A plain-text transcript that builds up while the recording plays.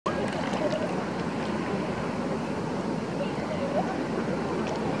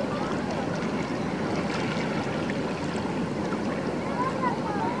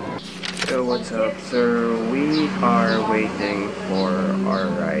Yo, what's up? So we are waiting for our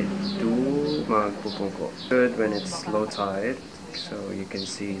ride to Magpupungko. Good when it's low tide, so you can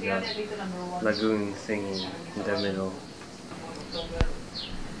see that lagoon thing in the middle.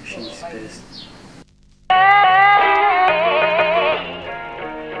 She's pissed. I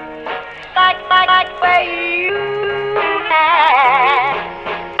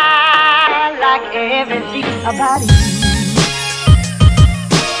like everything about you.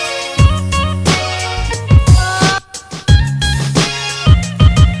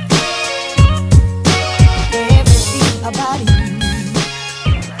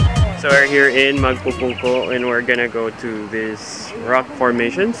 So we're here in Magpupungko and we're gonna go to these rock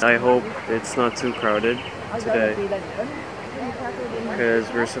formations. I hope it's not too crowded today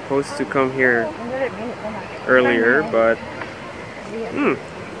because we're supposed to come here earlier, but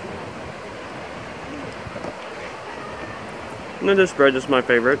no, this bread is my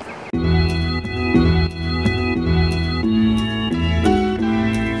favorite.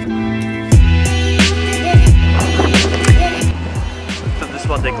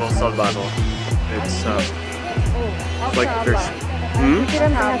 What they call salvado. It's like there's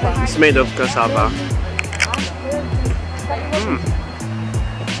it's made of cassava.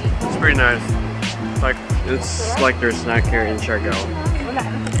 It's pretty nice. It's like their snack here in SIARGAO.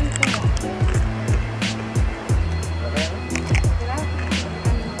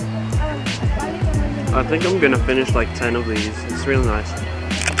 I think I'm gonna finish like 10 of these. It's really nice.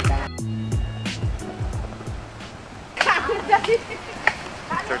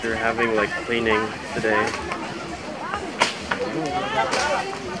 So they're having like cleaning today.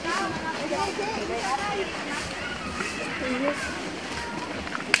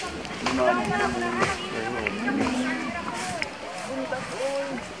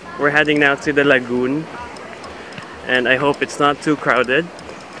 We're heading now to the lagoon and I hope it's not too crowded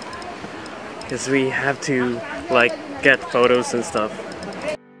because we have to like get photos and stuff.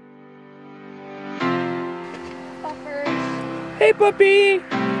 Hey puppy!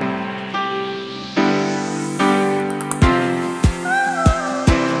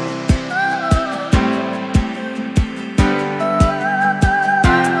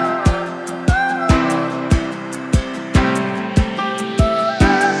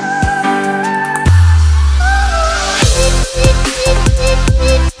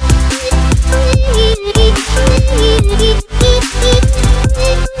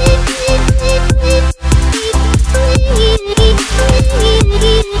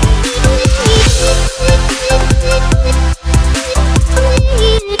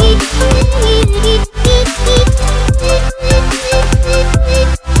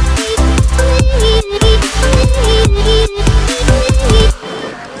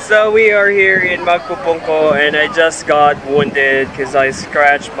 So we are here in Magpupungko and I just got wounded because I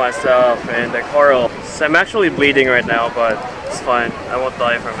scratched myself in the coral. So I'm actually bleeding right now, but it's fine. I won't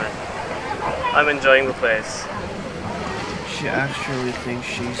die from it. I'm enjoying the place. She actually thinks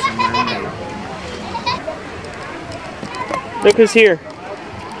she's a mermaid. Look who's here.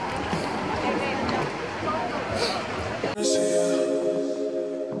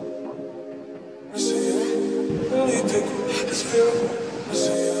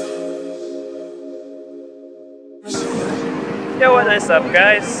 Yo, what is up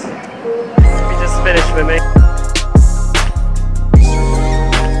guys? We just finished swimming.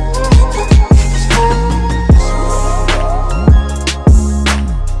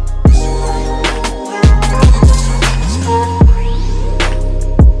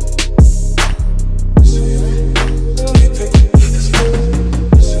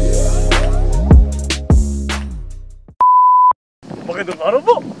 Magandang araw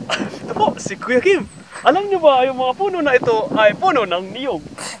po! Ito po, si Kuya Kim. Alam niyo ba, yung mga puno na ito ay puno ng niyog.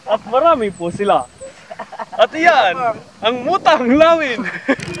 At marami po sila. At iyan, ang mutang lawin.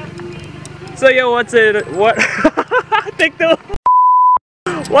 So yo, what? Take two.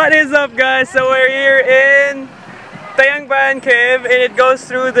 What is up guys? So we're here in Tayangban Cave and it goes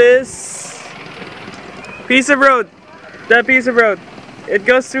through this piece of road. That piece of road. It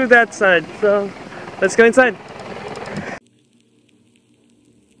goes through that side. So let's go inside.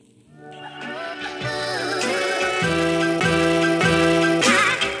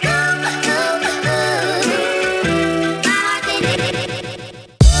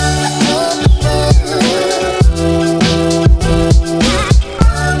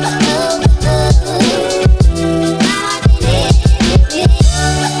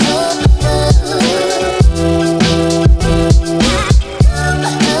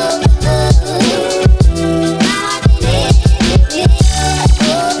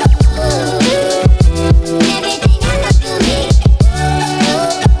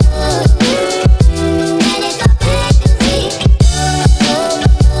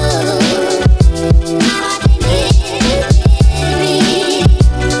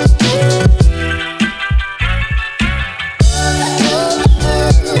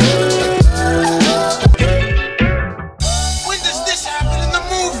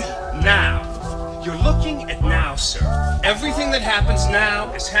 now, sir. Everything that happens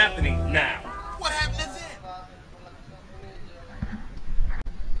now is happening now. What happened to then?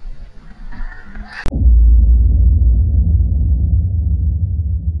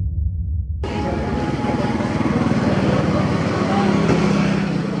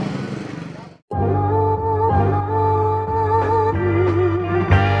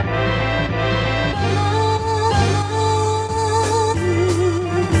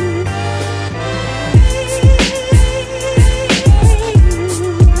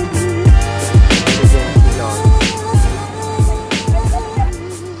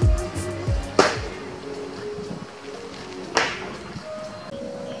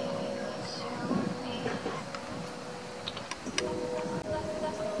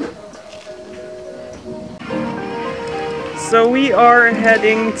 So we are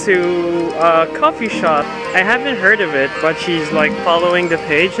heading to a coffee shop. I haven't heard of it, but she's like following the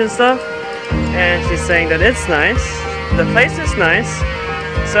page and stuff. And she's saying that it's nice. The place is nice.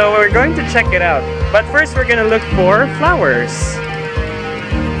 So we're going to check it out. But first we're gonna look for flowers.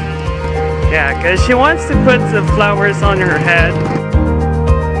 Yeah, because she wants to put the flowers on her head.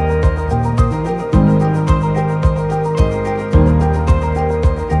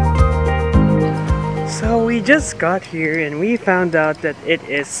 So we just got here and we found out that it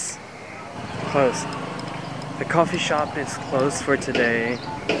is closed. The coffee shop is closed for today.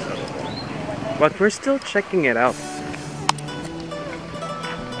 But we're still checking it out.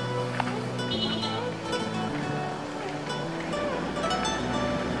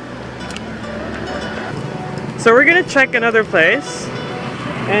 So we're gonna check another place.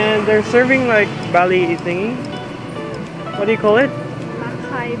 And they're serving like Bali thingy. What do you call it?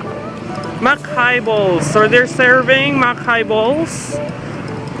 Makhai bowls. So they're serving makhai bowls.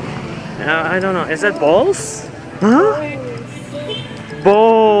 I don't know. Is that balls? Huh?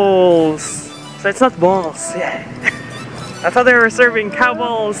 Bowls. So it's not balls. Yeah. I thought they were serving cow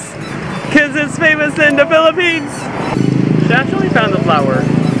balls. Because it's famous in the Philippines. She actually found the flower.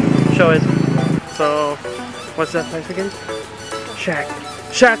 Show it. So, what's that place again? Shaka.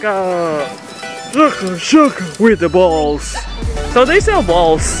 Shaka with the balls. So they sell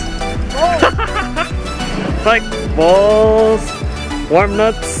balls. Like balls, warm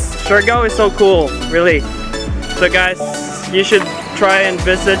nuts. SIARGAO is so cool, really. So guys, you should try and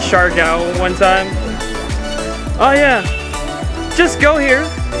visit SIARGAO one time. Oh yeah, just go here,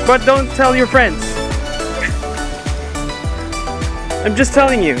 but don't tell your friends. I'm just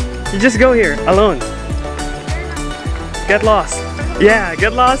telling you, you just go here alone. Get lost. Yeah,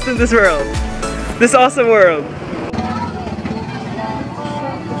 get lost in this world. This awesome world.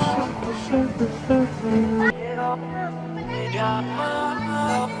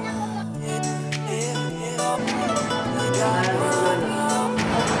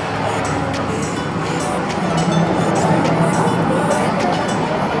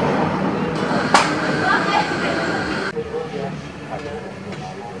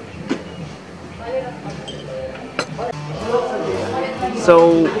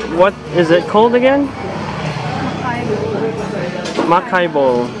 So, what is it called again? Makhai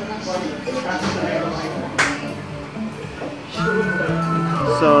bowl.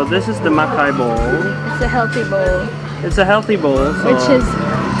 So this is the makhai bowl. It's a healthy bowl. It's a healthy bowl. So Which is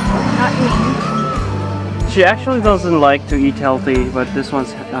not me. she actually doesn't like to eat healthy, but this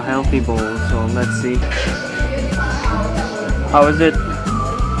one's a healthy bowl. So let's see. How is it?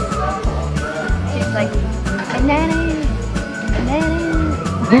 It's like banana, banana.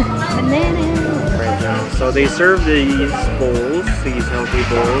 Right now. So they serve these bowls, these healthy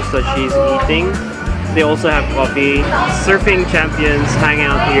bowls that she's eating. They also have coffee. Surfing champions hang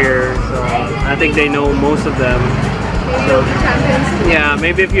out here, so I think they know most of them. So yeah,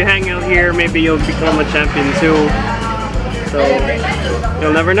 maybe if you hang out here, maybe you'll become a champion too. So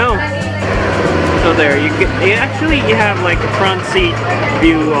you'll never know. So there, you have like a front seat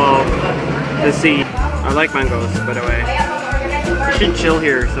view of the sea. I like mangoes, by the way. You should chill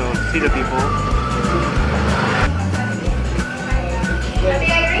here, so see the people.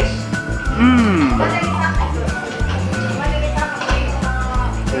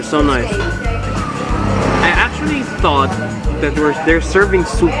 They're so nice. I actually thought that they're serving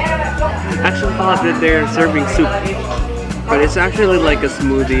soup. But it's actually like a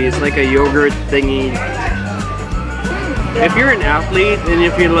smoothie. It's like a yogurt thingy. If you're an athlete and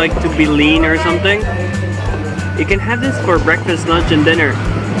if you like to be lean or something, you can have this for breakfast, lunch, and dinner.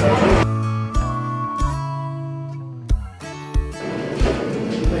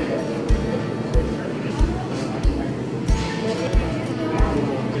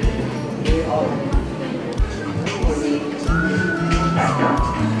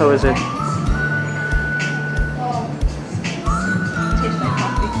 How is it?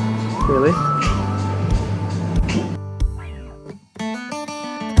 Really?